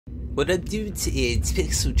What up, dudes? It's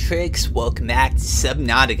PixxelTrixx. Welcome back to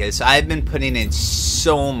Subnautica. So I've been putting in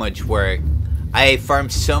so much work. I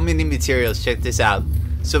farmed so many materials. Check this out.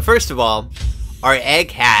 So first of all, our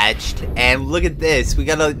egg hatched, and look at this. We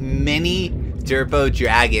got a mini Derpo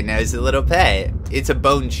dragon as a little pet. It's a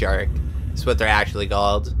bone shark. That's what they're actually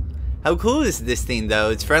called. How cool is this thing though?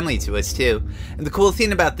 It's friendly to us too. And the cool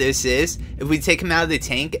thing about this is, if we take him out of the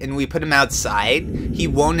tank and we put him outside, he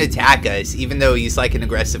won't attack us, even though he's like an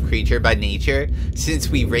aggressive creature by nature. Since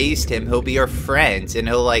we raised him, he'll be our friend, and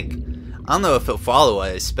he'll like, I don't know if he'll follow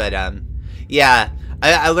us, but yeah.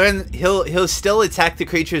 I learned he'll still attack the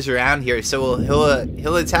creatures around here, so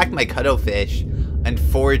he'll attack my cuttlefish,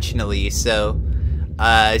 unfortunately. So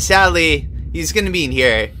sadly, he's gonna be in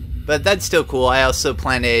here, but that's still cool. I also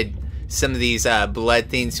planted some of these blood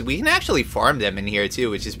things. We can actually farm them in here too,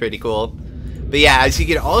 which is pretty cool. But yeah, as you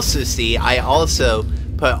can also see, I also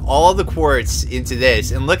put all the quartz into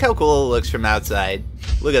this, and look how cool it looks from outside.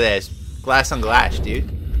 Look at this, glass on glass, dude.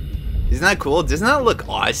 Isn't that cool? Doesn't that look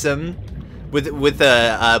awesome? With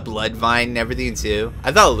a blood vine and everything too.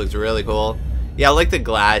 I thought it looked really cool. Yeah, I like the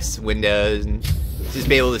glass windows and just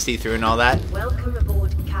be able to see through and all that. Welcome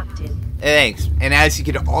aboard, Captain. Thanks. And as you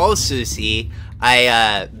can also see,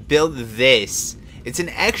 I built this. It's an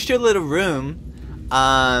extra little room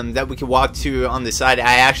that we can walk to on the side.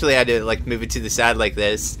 I actually had to like move it to the side like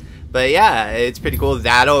this. But yeah, it's pretty cool.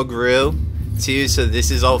 That all grew too, so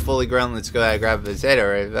this is all fully grown. Let's go ahead and grab a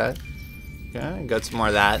potato right back. Okay, got some more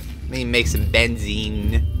of that. Let me make some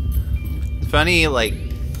benzene. It's funny, like,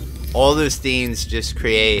 all those things just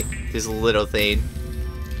create this little thing.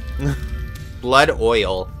 Blood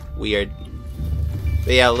oil. Weird.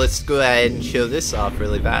 But yeah, let's go ahead and show this off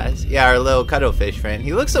really fast. Yeah, our little cuttlefish friend.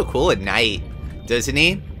 He looks so cool at night, doesn't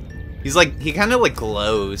he? He's like, he kind of like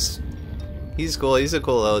glows. He's cool. He's a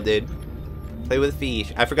cool little dude. Play with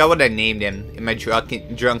fish. I forgot what I named him in my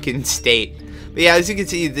drunken state. But yeah, as you can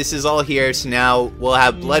see, this is all here, so now we'll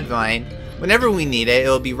have Bloodvine. Whenever we need it,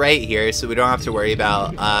 it'll be right here, so we don't have to worry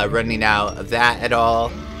about running out of that at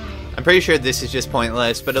all. I'm pretty sure this is just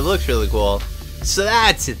pointless, but it looks really cool. So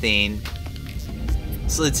that's the thing.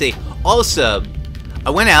 So let's see. Also,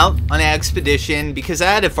 I went out on an expedition because I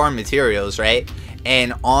had to farm materials, right?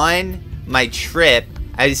 And on my trip,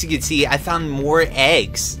 as you can see, I found more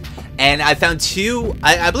eggs. And I found two,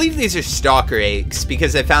 I believe these are stalker eggs,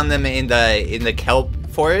 because I found them in the kelp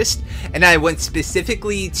forest. And I went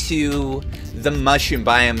specifically to the mushroom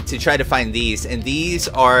biome to try to find these. And these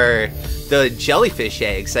are the jellyfish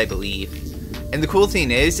eggs, I believe. And the cool thing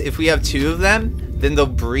is, if we have two of them, then they'll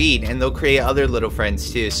breed and they'll create other little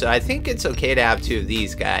friends too. So I think it's okay to have two of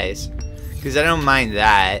these guys, because I don't mind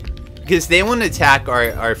that. Because they won't attack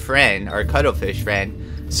our friend, our cuttlefish friend.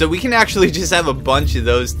 So we can actually just have a bunch of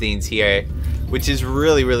those things here, which is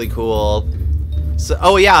really, really cool. So,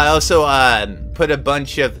 oh yeah, I also put a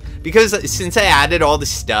bunch of, because since I added all the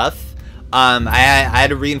stuff, I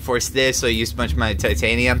had to reinforce this, so I used a bunch of my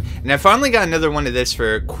titanium. And I finally got another one of this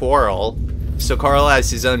for Coral. So Coral has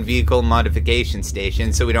his own vehicle modification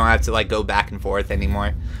station, so we don't have to like go back and forth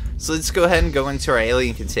anymore. So let's go ahead and go into our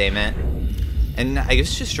alien containment. And I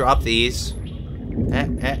guess just drop these.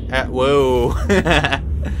 Whoa.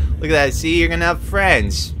 Look at that. See, you're gonna have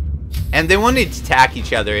friends. And they won't attack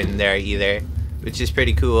each other in there either, which is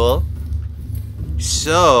pretty cool.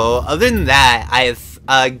 So, other than that, I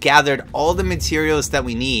have gathered all the materials that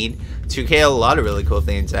we need to create a lot of really cool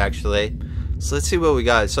things, actually. So let's see what we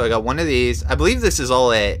got. So I got one of these. I believe this is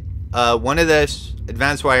all it. One of this,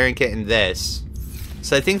 advanced wiring kit, and this.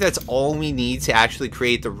 So I think that's all we need to actually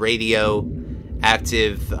create the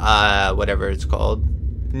radioactive, whatever it's called.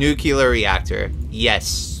 Nuclear reactor.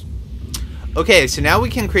 Yes. Okay, so now we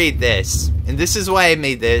can create this. And this is why I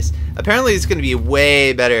made this. Apparently it's going to be a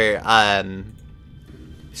way better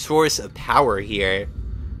source of power here.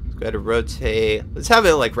 Let's go ahead and rotate. Let's have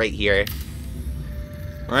it like right here.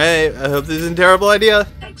 Alright, I hope this isn't a terrible idea.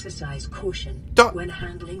 Exercise caution when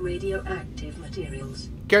handling radioactive materials.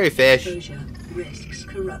 Gary Fish. Exposure risks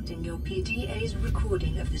corrupting your PDA's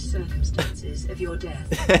recording of the circumstances of your death.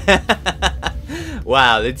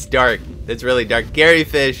 Wow, that's dark. That's really dark. Gary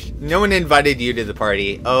Fish, no one invited you to the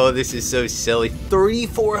party. Oh, this is so silly.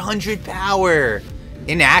 3,400 power.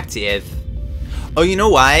 Inactive. Oh, you know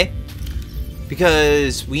why?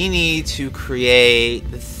 Because we need to create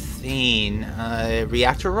the thing.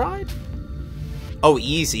 Reactor rod? Oh,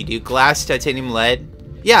 easy, dude. Glass, titanium, lead.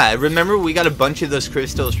 Yeah, remember we got a bunch of those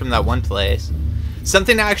crystals from that one place.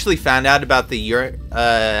 Something I actually found out about the I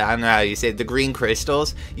don't know how you say it, the green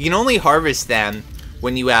crystals. You can only harvest them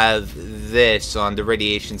when you have this on the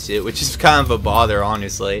radiation suit, which is kind of a bother,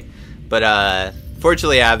 honestly. But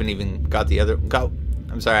Fortunately, I haven't even got the other.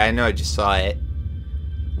 I'm sorry, I know I just saw it.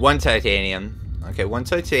 1 titanium. Okay, 1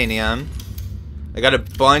 titanium. I got a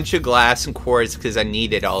bunch of glass and quartz because I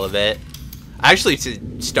needed all of it. I actually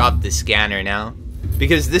should stop the scanner now,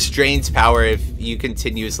 because this drains power if you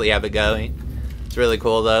continuously have it going. It's really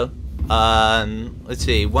cool though. Let's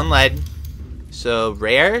see, 1 lead. So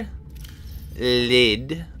rare,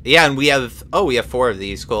 lead. Yeah, and we have 4 of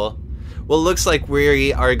these. Cool. Well, it looks like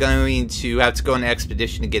we are going to have to go on an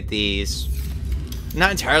expedition to get these.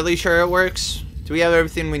 Not entirely sure it works. Do we have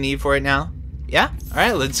everything we need for it now? Yeah?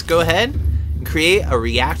 Alright, let's go ahead and create a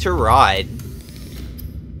reactor rod.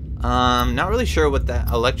 Not really sure what that...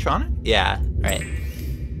 Electronic? Yeah, alright.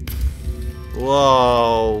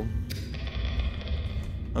 Whoa.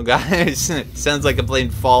 Oh god, it sounds like I'm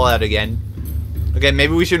playing Fallout again. Okay,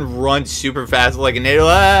 maybe we should run super fast like an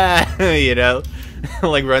idiot, you know?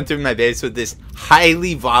 Like run through my base with this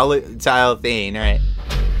highly volatile thing. Alright.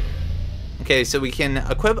 Okay, so we can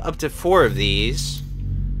equip up to 4 of these.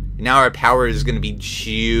 Now our power is going to be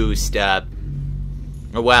juiced up.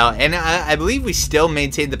 Oh, wow. And I believe we still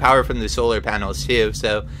maintain the power from the solar panels too.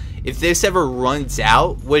 So if this ever runs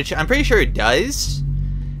out, which I'm pretty sure it does,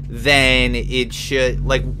 then it should,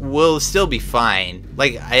 like, we'll still be fine.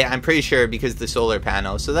 Like, I'm pretty sure because of the solar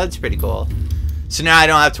panels. So that's pretty cool. So now I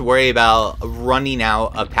don't have to worry about running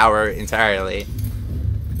out of power entirely.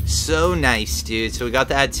 So nice, dude. So we got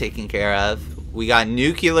that taken care of. We got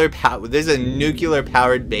nuclear power. There's a nuclear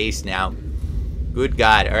powered base now. Good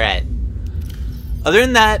God. Alright. Other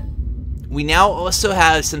than that, we now also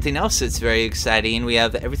have something else that's very exciting. We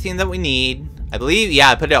have everything that we need. I believe, yeah,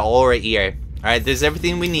 I put it all right here. Alright, there's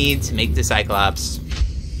everything we need to make the Cyclops.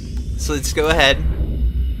 So let's go ahead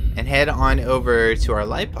and head on over to our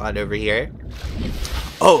light pod over here.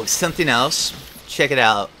 Oh, something else. Check it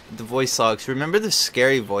out. The voice logs. Remember the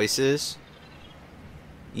scary voices?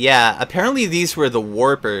 Yeah, apparently these were the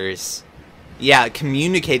warpers. Yeah,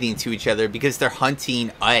 communicating to each other because they're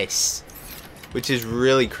hunting us. Which is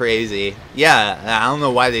really crazy. Yeah, I don't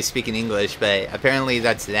know why they speak in English, but apparently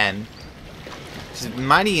that's them. Which is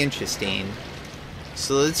mighty interesting.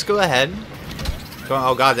 So let's go ahead.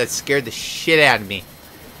 Oh god, that scared the shit out of me.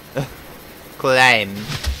 Climb.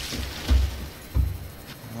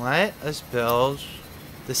 Let us build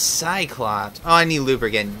the Cyclops. Oh, I need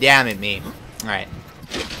lubricant. Damn it, me. Alright.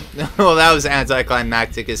 Well, that was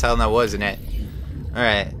anticlimactic as hell now, wasn't it?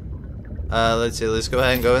 Alright. Let's see. Let's go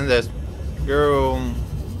ahead and go into this. Girl.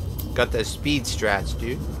 Got the speed strats,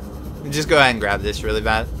 dude. Just go ahead and grab this really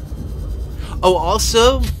bad. Oh,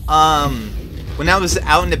 also, when I was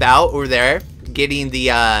out and about over there, getting the,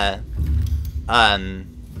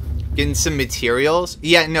 getting some materials.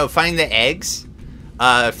 Yeah, no, find the eggs.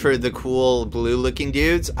 For the cool blue-looking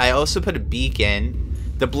dudes, I also put a beacon.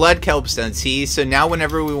 The blood kelpstone, see? So now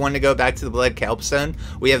whenever we want to go back to the blood kelpstone,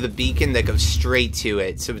 we have a beacon that goes straight to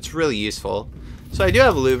it. So it's really useful. So I do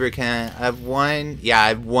have lubricant. I have 1. Yeah, I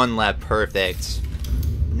have 1 left. Perfect.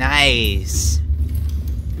 Nice.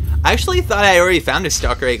 I actually thought I already found a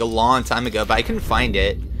stalker egg a long time ago, but I couldn't find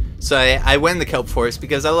it. So I went in the kelp forest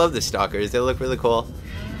because I love the stalkers. They look really cool.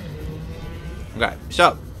 Okay,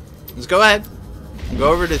 so let's go ahead.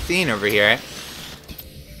 Go over to Thene over here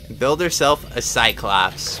and build herself a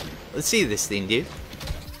Cyclops. Let's see this thing, dude.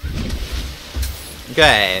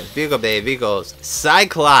 Okay, vehicle bay, vehicles.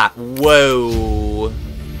 Cyclops. Whoa.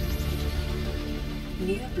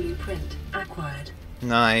 New blueprint acquired.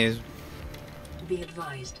 Nice. Be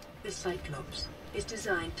advised, the Cyclops is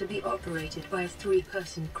designed to be operated by a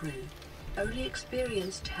 3-person crew. Only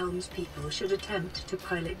experienced helmspeople should attempt to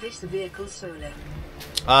pilot this vehicle solo.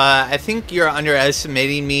 I think you're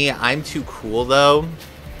underestimating me. I'm too cool, though.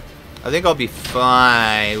 I think I'll be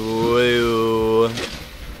fine. Woo.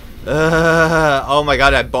 Oh my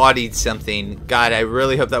god, I bodied something. God, I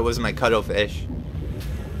really hope that wasn't my cuttlefish.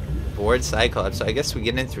 Board Cyclops. So I guess we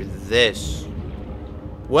get in through this.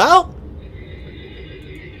 Well,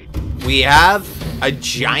 we have a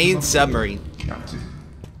giant submarine. Captain,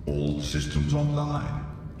 all systems online.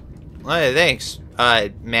 Oh, thanks.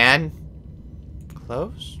 Man.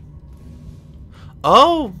 Close?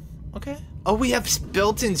 Oh, okay. Oh, we have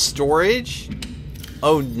built-in storage?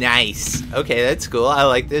 Oh, nice. Okay, that's cool. I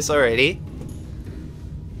like this already.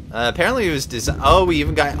 Apparently it was designed. Oh, we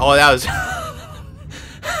even got. Oh, that was.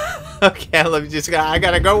 Okay, let me just. I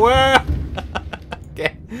gotta go. Where?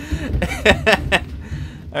 Okay.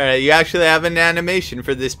 Alright, you actually have an animation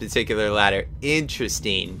for this particular ladder.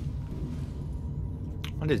 Interesting.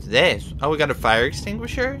 What is this? Oh, we got a fire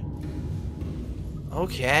extinguisher?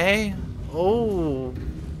 Okay. Oh.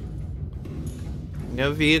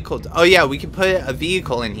 No vehicle. Oh, yeah, we can put a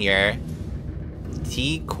vehicle in here.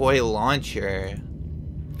 Decoy launcher.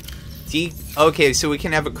 Okay, so we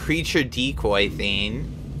can have a creature decoy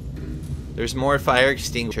thing. There's more fire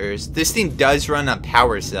extinguishers. This thing does run on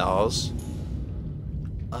power cells.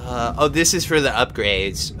 Oh, this is for the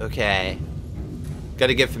upgrades. Okay.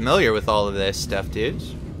 Gotta get familiar with all of this stuff,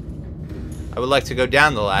 dudes. I would like to go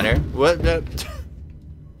down the ladder. What?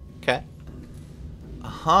 Okay.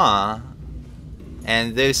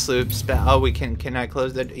 And this loop oh, we can I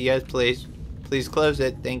close that? Yes, please. Please close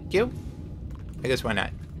it. Thank you. I guess why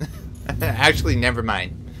not? Actually, never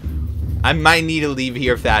mind. I might need to leave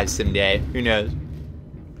here fast someday. Who knows?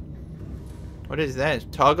 What is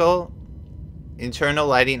that? Toggle internal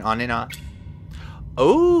lighting on and off.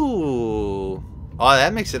 Oh. Oh,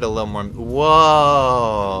 that makes it a little more.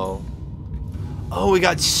 Whoa. Oh, we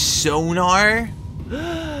got sonar.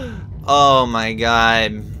 Oh my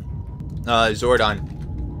god. Zordon.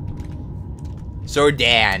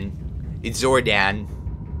 Zordan. It's Zordan.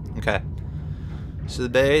 Okay. So the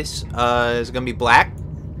base is gonna be black.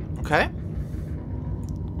 Okay.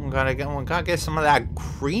 We gotta get some of that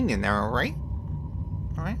green in there, alright?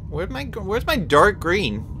 Alright. Where's my dark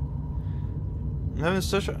green? I'm having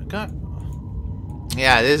such a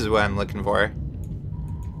yeah, this is what I'm looking for.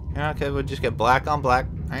 Yeah, okay, we'll just get black on black,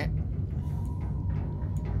 alright?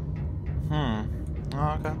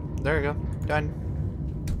 Oh, okay. There we go. Done.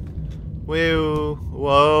 Whoa.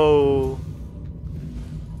 Whoa.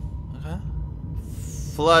 Okay.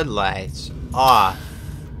 Floodlights off.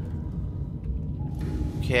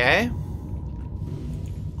 Okay.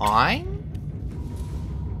 On.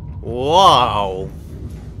 Whoa.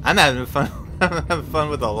 I'm having fun. I'm having fun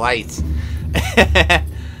with the lights.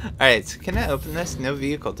 Alright, so can I open this? No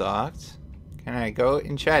vehicle docked. Can I go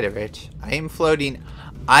inside of it? I am floating.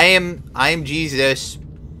 I am Jesus.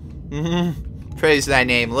 Praise thy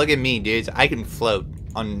name. Look at me, dudes. I can float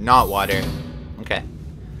on not water. Okay.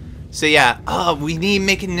 So yeah, we need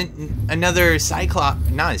making another Cyclops.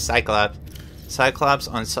 Not a Cyclops. Cyclops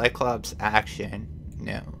on Cyclops action.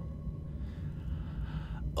 No.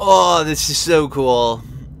 Oh, this is so cool.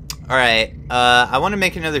 Alright, I want to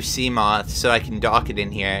make another sea moth so I can dock it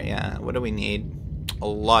in here. Yeah, what do we need? A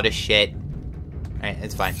lot of shit. Alright,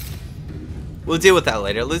 it's fine. We'll deal with that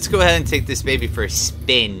later. Let's go ahead and take this baby for a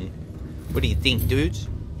spin. What do you think, dudes?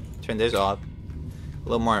 Turn this off. A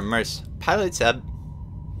little more immersive. Pilot sub.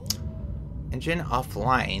 Engine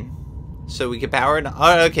offline. So we can power it.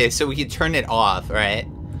 Oh, okay, so we can turn it off, right?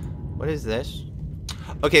 What is this?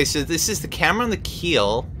 Okay, so this is the camera on the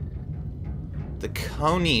keel. The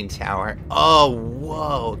coning tower. Oh,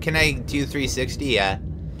 whoa. Can I do 360? Yeah.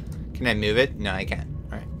 Can I move it? No, I can't.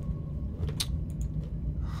 Alright.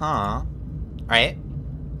 Huh. Alright.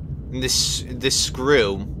 This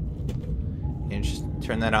screw. You just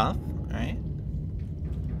turn that off. Alright.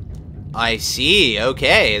 I see.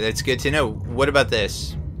 Okay, that's good to know. What about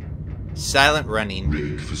this? Silent running.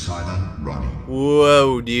 Rigged for silent running.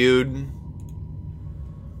 Whoa, dude.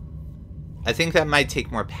 I think that might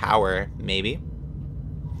take more power, maybe.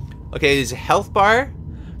 Okay, there's a health bar.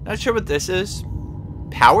 Not sure what this is.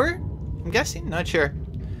 Power? I'm guessing. Not sure.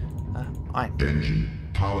 On. Engine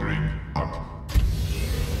powering up.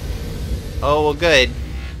 Oh, well, good.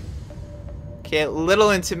 Okay, a little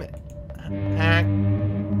intimate.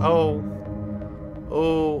 Oh,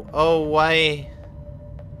 why?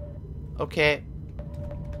 Okay.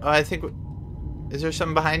 Oh, I think. Is there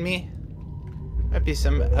something behind me? Might be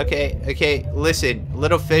some. Okay, listen.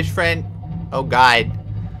 Little fish friend. Oh, God.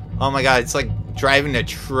 Oh, my God. It's like driving a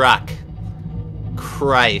truck.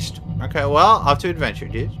 Christ. Okay, well, off to adventure,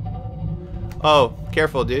 dudes. Oh,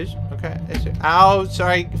 careful, dudes. Okay. Ow,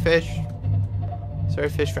 sorry, fish. Sorry,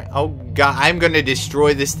 fish friend. Oh, God. I'm going to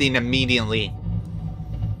destroy this thing immediately.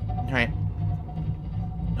 Alright.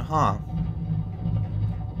 Huh.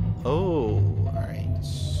 Oh, alright.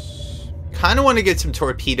 Kind of want to get some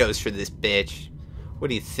torpedoes for this bitch. What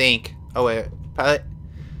do you think? Oh, wait. Pilot?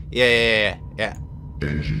 Yeah.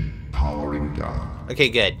 Engine powering down. Okay,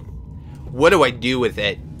 good. What do I do with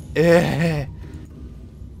it?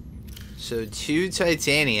 So, 2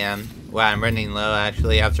 titanium. Wow, I'm running low,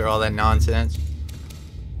 actually, after all that nonsense.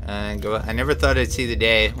 I never thought I'd see the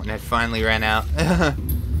day when I finally ran out.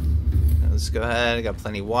 Let's go ahead. I got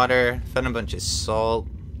plenty of water. Found a bunch of salt.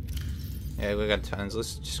 Yeah, we got tons.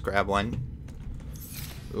 Let's just grab one.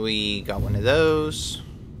 We got one of those.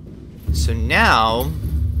 So now,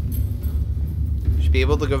 we should be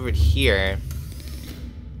able to go over here.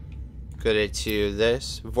 Go to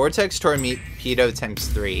this. Vortex torpedo times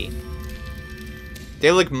 3.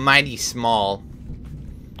 They look mighty small.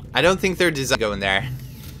 I don't think they're designed to go in there.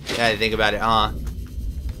 Yeah, I think about it.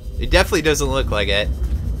 It definitely doesn't look like it.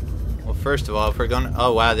 We'll first of all, if we're going...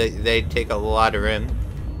 Oh, wow, they take a lot of room.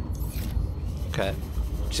 Okay.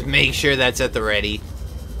 Just make sure that's at the ready.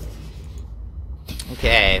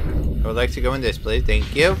 Okay. I would like to go in this, please.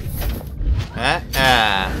 Thank you.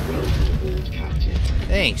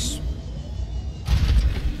 Thanks.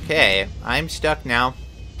 Okay. I'm stuck now.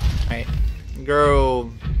 Alright.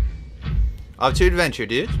 Go... off to adventure,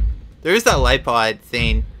 dude. There's that light pod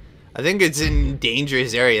thing. I think it's in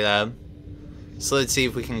dangerous area, though. So let's see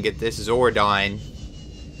if we can get this Zordon.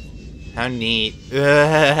 How neat.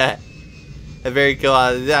 Very cool.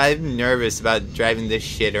 I'm nervous about driving this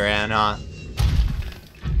shit around, huh?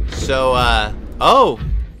 So, oh!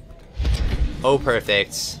 Oh,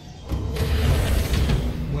 perfect.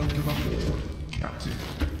 Welcome aboard, Captain.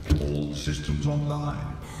 All systems online.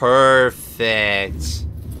 Perfect.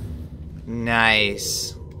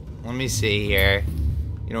 Nice. Let me see here.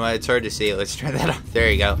 You know what? It's hard to see. Let's try that off. There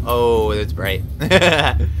you go. Oh, that's bright.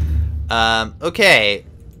 Okay.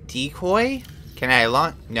 Decoy? Can I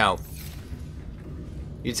launch? No.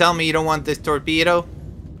 You tell me you don't want this torpedo?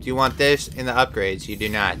 Do you want this in the upgrades? You do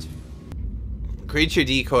not. Creature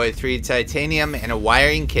decoy, 3 titanium, and a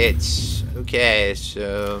wiring kit. Okay,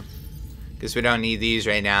 so... guess we don't need these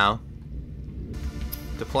right now.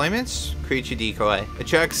 Deployments? Creature decoy.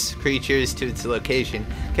 Attracts creatures to its location.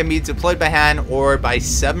 Can be deployed by hand or by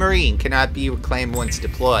submarine. Cannot be reclaimed once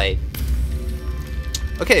deployed.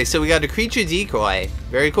 Okay, so we got a creature decoy.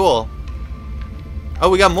 Very cool. Oh,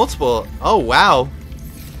 we got multiple. Oh, wow.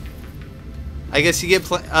 I guess you get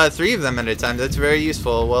 3 of them at a time. That's very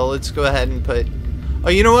useful. Well, let's go ahead and put... Oh,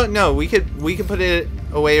 you know what? No, we could put it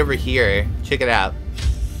away over here. Check it out.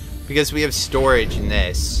 Because we have storage in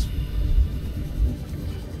this.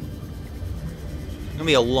 It's gonna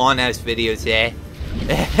be a long-ass video today.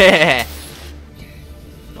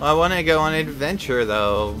 Well, I want to go on an adventure,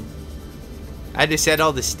 though. I had to set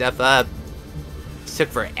all this stuff up. It took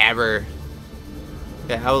forever.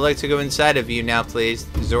 Okay, I would like to go inside of you now, please.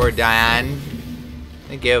 Zordon.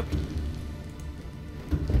 Thank you.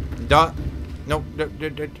 Nope.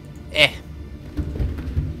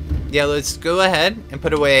 Yeah, let's go ahead and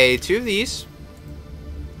put away 2 of these.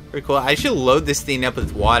 Very cool. I should load this thing up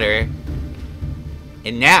with water.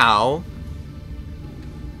 And now...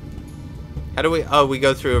 how do we... oh, we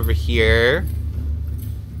go through over here.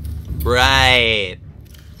 Right.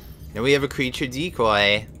 Now we have a creature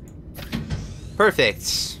decoy.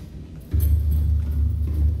 Perfect.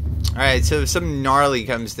 Alright, so if something gnarly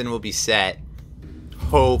comes, then we'll be set.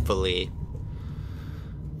 Hopefully.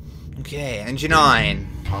 Okay, engine on.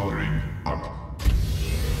 Powering up.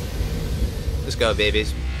 Let's go,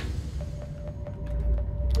 babies.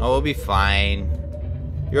 Oh, we'll be fine.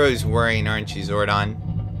 You're always worrying, aren't you, Zordon?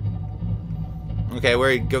 Okay,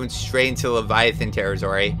 we're going straight into Leviathan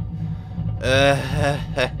territory.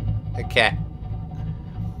 Okay.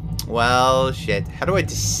 Well, shit. How do I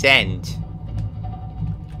descend?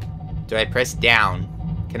 Do I press down?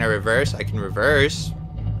 Can I reverse? I can reverse.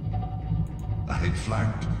 Ahead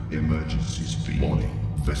flagged. Emergency speed. Warning.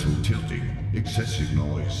 Vessel tilting. Excessive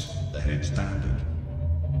noise. Ahead standard.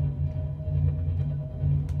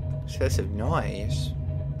 Excessive noise?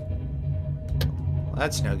 Well,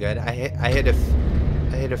 that's no good. I hit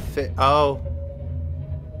a fit. Oh.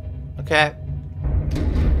 Okay.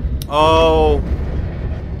 Oh.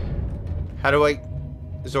 How do I...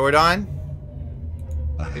 Zordon?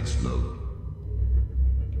 Ahead slow.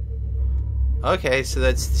 Okay, so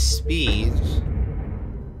that's the speed.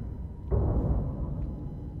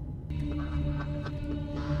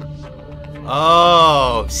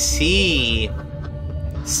 Oh, C.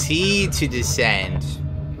 C to descend.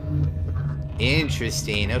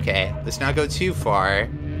 Interesting. Okay, let's not go too far.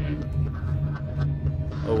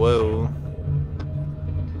 Oh, whoa.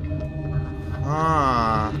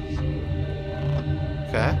 Huh.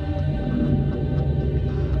 Okay.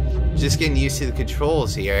 Just getting used to the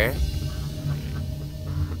controls here.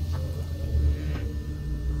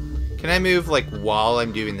 Can I move, like, while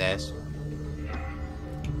I'm doing this?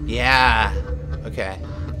 Yeah. Okay.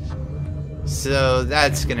 So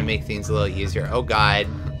that's gonna make things a little easier. Oh, God.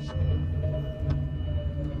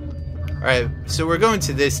 Alright, so we're going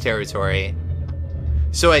to this territory.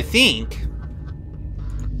 So I think...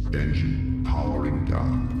 Engine powering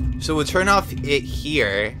down. so we'll turn off it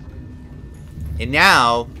here. And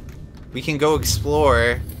now, we can go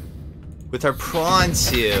explore with our prawn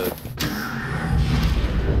suit.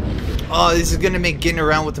 Oh, this is gonna make getting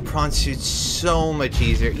around with the prawn suit so much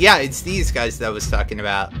easier. Yeah, it's these guys that I was talking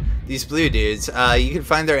about. These blue dudes. You can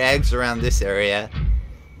find their eggs around this area.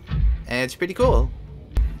 And it's pretty cool.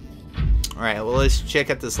 Alright, well, let's check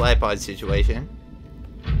out this light pod situation.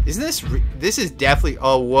 Isn't this... This is definitely...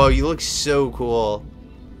 Oh, whoa, you look so cool.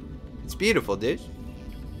 It's beautiful, dude.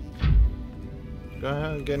 Go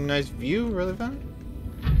ahead, get a nice view, really fun.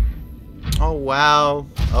 Oh, wow.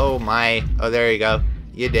 Oh, my. Oh, there you go.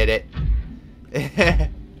 You did it.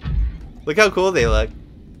 Look how cool they look.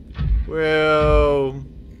 Whoa.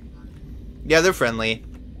 Yeah, they're friendly.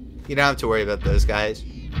 You don't have to worry about those guys.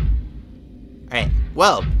 Alright,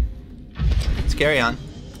 well. Let's carry on.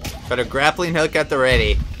 Got a grappling hook at the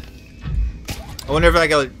ready. I wonder if I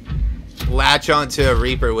can latch onto a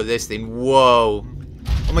Reaper with this thing. Whoa.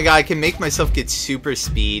 Oh my god, I can make myself get super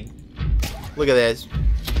speed. Look at this.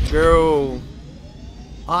 Girl.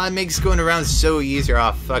 Oh, it makes going around so easier.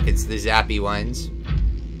 Oh, fuck, it's the zappy ones.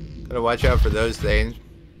 Gotta watch out for those things.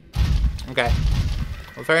 Okay.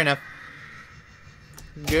 Well, fair enough.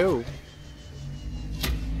 Go.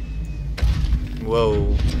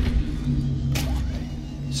 Whoa.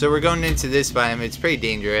 So we're going into this biome. It's pretty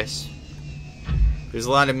dangerous. There's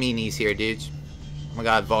a lot of meanies here, dudes. Oh my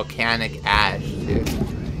god, volcanic ash, dude.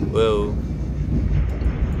 Whoa.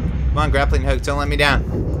 Come on, grappling hook, don't let me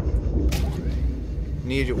down.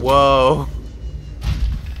 Need you. Whoa.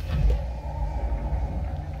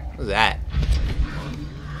 What's that?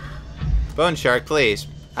 Bone shark, please.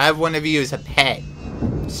 I have one of you as a pet.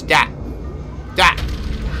 Stop. Stop.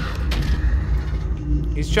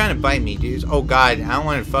 He's trying to bite me, dudes. Oh god, I don't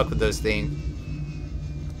want to fuck with those things.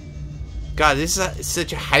 God, this is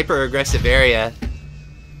such a hyper-aggressive area.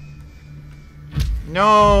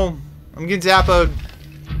 No! I'm getting zappoed.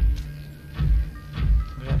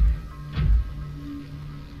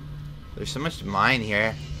 There's so much to mine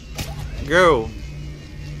here. Go!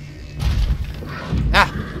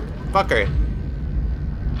 Ah! Fucker.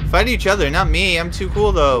 Fight each other, not me. I'm too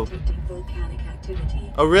cool, though.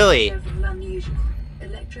 Oh, really? Unusual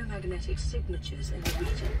electromagnetic signatures in the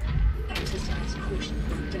region. Exercise caution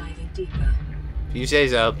when diving deeper. If you say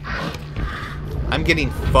so. I'm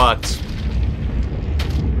getting fucked.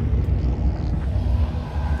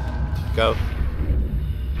 Go.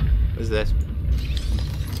 What is this?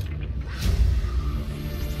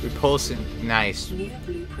 Repulsing. Nice. New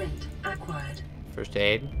blueprint acquired. First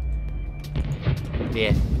aid.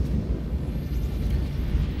 Yeah.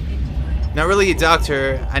 Not really a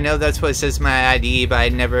doctor. I know that's what it says in my ID, but I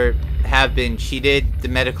never have been cheated. The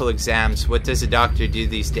medical exams. What does a doctor do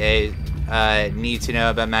these days? Need to know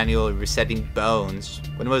about manual resetting bones.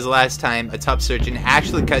 When was the last time a top surgeon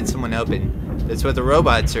actually cut someone open? That's what the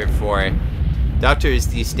robots are for. Doctors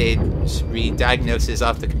these days read diagnoses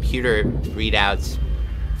off the computer readouts.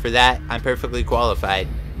 For that, I'm perfectly qualified.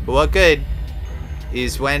 But what good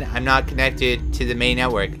is when I'm not connected to the main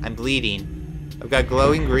network? I'm bleeding. I've got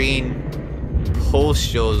glowing green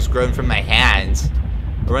pustules growing from my hands.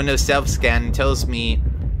 I run no self-scan and tells me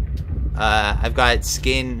I've got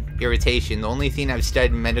skin irritation. The only thing I've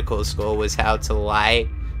studied in medical school was how to lie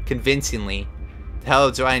convincingly. The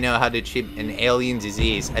hell do I know how to treat an alien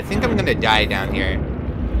disease? I think I'm gonna die down here.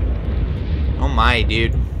 Oh my,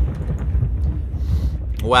 dude.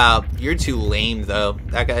 Wow, you're too lame though.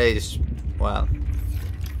 That guy is... Wow.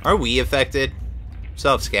 Are we affected?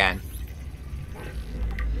 Self-scan.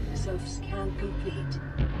 Self-scan complete.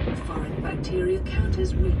 Foreign bacteria count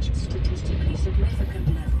has reached statistically significant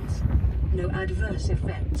levels. No adverse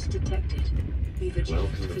effects detected. Be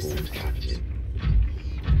vigilant for symptoms.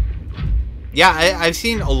 Yeah, I've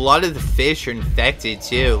seen a lot of the fish are infected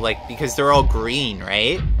too, like, because they're all green,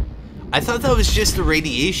 right? I thought that was just the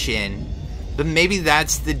radiation, but maybe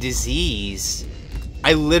that's the disease.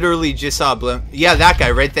 I literally just saw a bloom. Yeah, that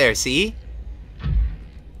guy right there, see?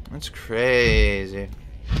 That's crazy.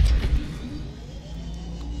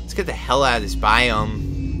 Let's get the hell out of this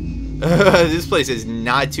biome. This place is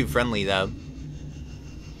not too friendly, though.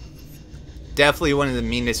 Definitely one of the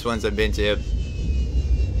meanest ones I've been to.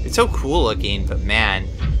 It's so cool looking, but man.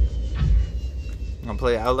 I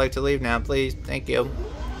would like to leave now, please. Thank you.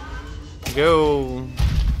 Go.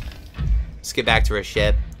 Let's get back to our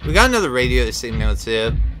ship. We got another radio signal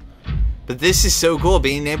too. But this is so cool,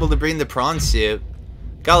 being able to bring the prawn suit.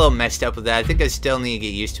 Got a little messed up with that. I think I still need to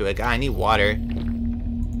get used to it. God, I need water.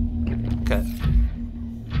 Okay.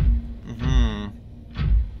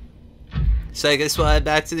 So I guess we'll head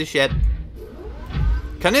back to the ship.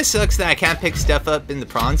 Kinda sucks that I can't pick stuff up in the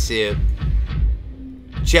prawn suit.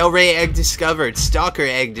 Gel ray egg discovered. Stalker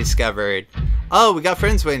egg discovered. Oh, we got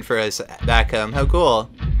friends waiting for us back home. How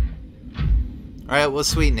cool. Alright, well,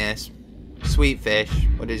 sweetness. Sweet fish.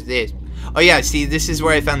 What is this? Oh yeah, see, this is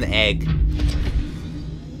where I found the egg.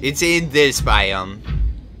 It's in this biome.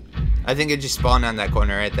 I think it just spawned on that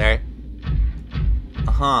corner right there.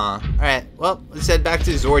 Alright, well, let's head back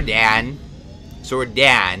to Zordan.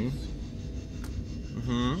 Zordan.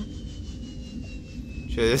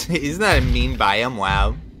 Isn't that a mean biome?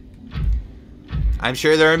 Wow. I'm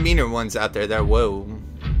sure there are meaner ones out there that, whoa.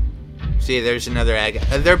 See, there's another egg.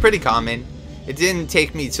 They're pretty common. It didn't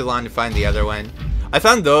take me too long to find the other one. I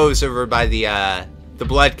found those over by the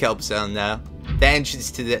blood kelp zone, though. The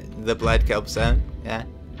entrance to the blood kelp zone. Yeah.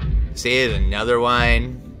 See, there's another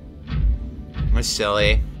one. We're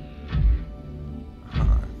silly.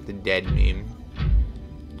 The dead meme.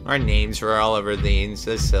 Our names were all over these.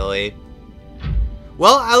 So silly.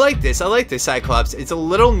 Well, I like this. I like this Cyclops. It's a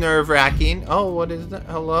little nerve-wracking. Oh, what is that?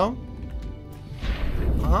 Hello?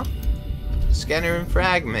 Huh? Scanner and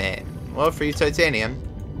fragment. Well, free titanium.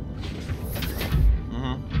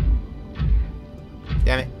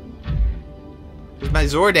 Damn it. Where's my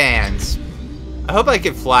Zordans? I hope I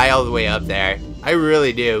can fly all the way up there. I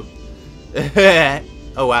really do.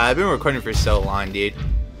 Oh, wow. I've been recording for so long, dude.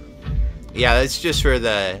 Yeah, that's just for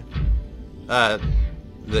the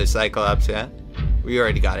Cyclops, yeah? We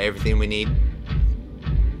already got everything we need.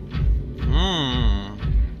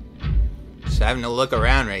 Just having a look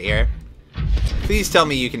around right here. Please tell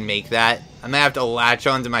me you can make that. I'm gonna have to latch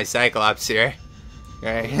onto my Cyclops here.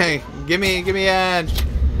 Alright, give me a hand.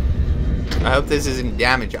 I hope this isn't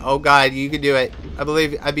damaged. Oh god, you can do it. I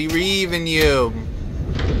believe in you.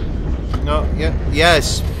 No, yeah,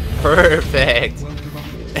 yes. Perfect. All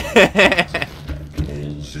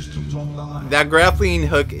systems online. That grappling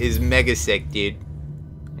hook is mega sick, dude.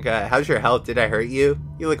 Okay, how's your health? Did I hurt you?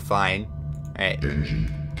 You look fine. Alright.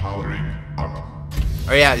 Engine powering up.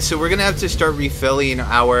 Oh yeah, so we're gonna have to start refilling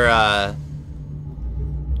our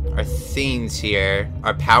things here.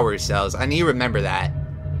 Our power cells. I need to remember that.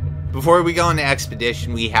 Before we go on the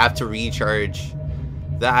expedition, we have to recharge.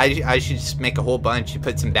 I should just make a whole bunch and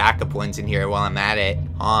put some backup ones in here while I'm at it.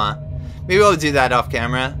 Maybe I'll do that off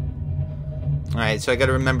camera. Alright, so I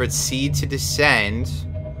gotta remember C to descend.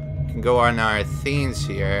 We can go on our things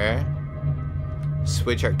here.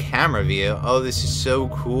 Switch our camera view. Oh, this is so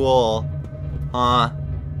cool.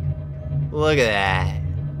 Look at that.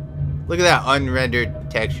 Look at that unrendered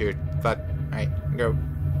texture. Fuck. Alright, go.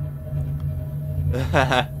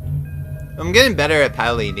 I'm getting better at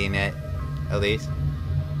piloting it, at least.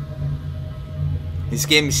 This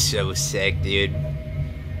game is so sick, dude.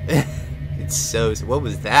 It's so... What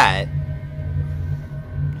was that?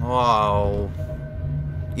 Whoa.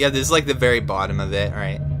 Yeah, this is like the very bottom of it.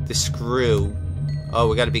 Alright. The screw. Oh,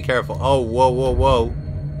 we gotta be careful. Oh, whoa, whoa, whoa.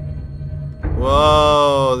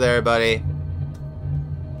 Whoa there, buddy.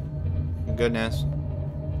 Goodness.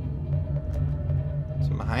 It's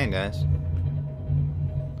behind us.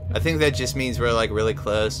 I think that just means we're like really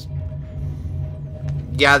close.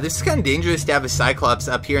 Yeah, this is kind of dangerous to have a Cyclops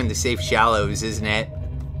up here in the safe shallows, isn't it?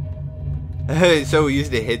 So we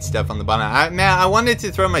used to hit stuff on the bottom. Man, I wanted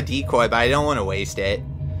to throw my decoy, but I don't want to waste it.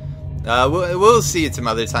 We'll see it some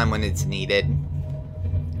other time when it's needed.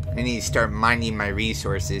 I need to start mining my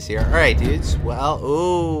resources here. Alright, dudes. Well,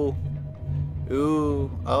 ooh.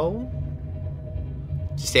 Ooh. Oh?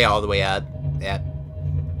 Just stay all the way up. Yeah.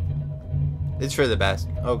 It's for the best.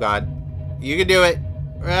 Oh, God. You can do it.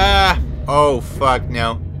 Ah. Oh, fuck,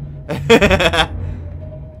 no.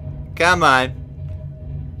 Come on.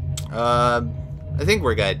 I think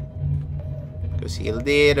we're good. Go see a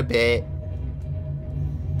little bit.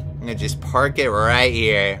 I'm gonna just park it right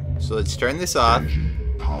here. So let's turn this off.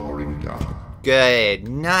 Engine powering down. Good.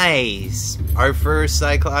 Nice. Our first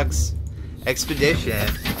Cyclops expedition.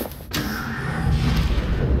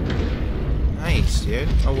 Nice, dude.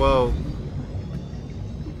 Oh, whoa.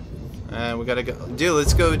 We gotta go. Dude,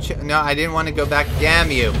 let's go. No, I didn't want to go back.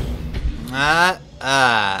 Damn you. Alright.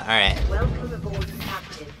 Welcome aboard,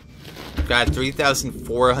 Captain. Got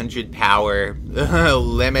 3,400 power.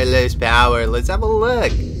 Limitless power. Let's have a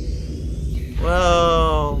look.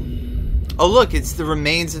 Whoa. Oh, look. It's the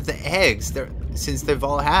remains of the eggs. Since they've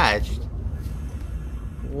all hatched.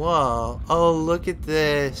 Whoa. Oh, look at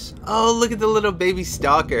this. Oh, look at the little baby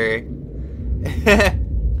stalker.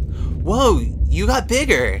 Whoa. You got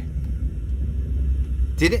bigger.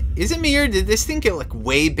 Is it me or did this thing get like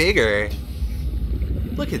way bigger?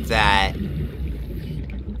 Look at that.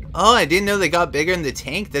 Oh, I didn't know they got bigger in the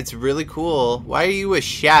tank. That's really cool. Why are you a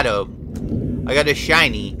shadow? I got a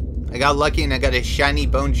shiny. I got lucky and I got a shiny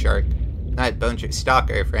bone shark. Not bone shark,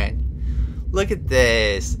 stalker, friend. Look at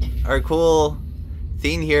this. Our cool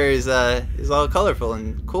thing here is all colorful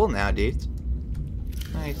and cool now, dudes.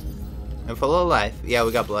 Nice. And full of life. Yeah,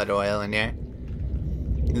 we got blood oil in here.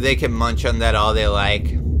 They can munch on that all they like.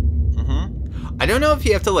 I don't know if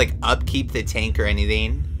you have to like upkeep the tank or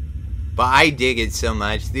anything. But I dig it so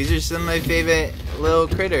much. These are some of my favorite little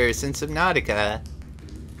critters in Subnautica.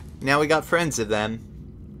 Now we got friends of them.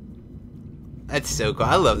 That's so cool.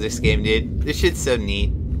 I love this game, dude. This shit's so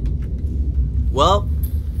neat. Well,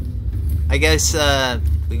 I guess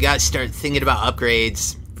we gotta start thinking about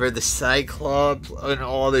upgrades for the Cyclops and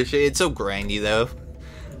all this shit. It's so grindy, though.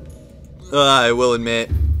 I will admit,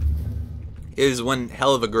 it was one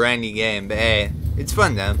hell of a grindy game, but hey, it's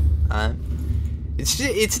fun though.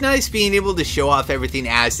 It's nice being able to show off everything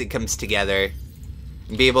as it comes together.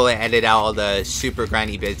 And be able to edit out all the super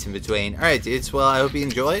grindy bits in between. Alright dudes, well I hope you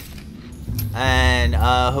enjoy it. And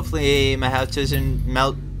hopefully my house doesn't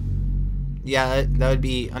melt. Yeah, that would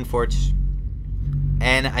be unfortunate.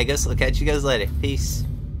 And I guess I'll catch you guys later. Peace.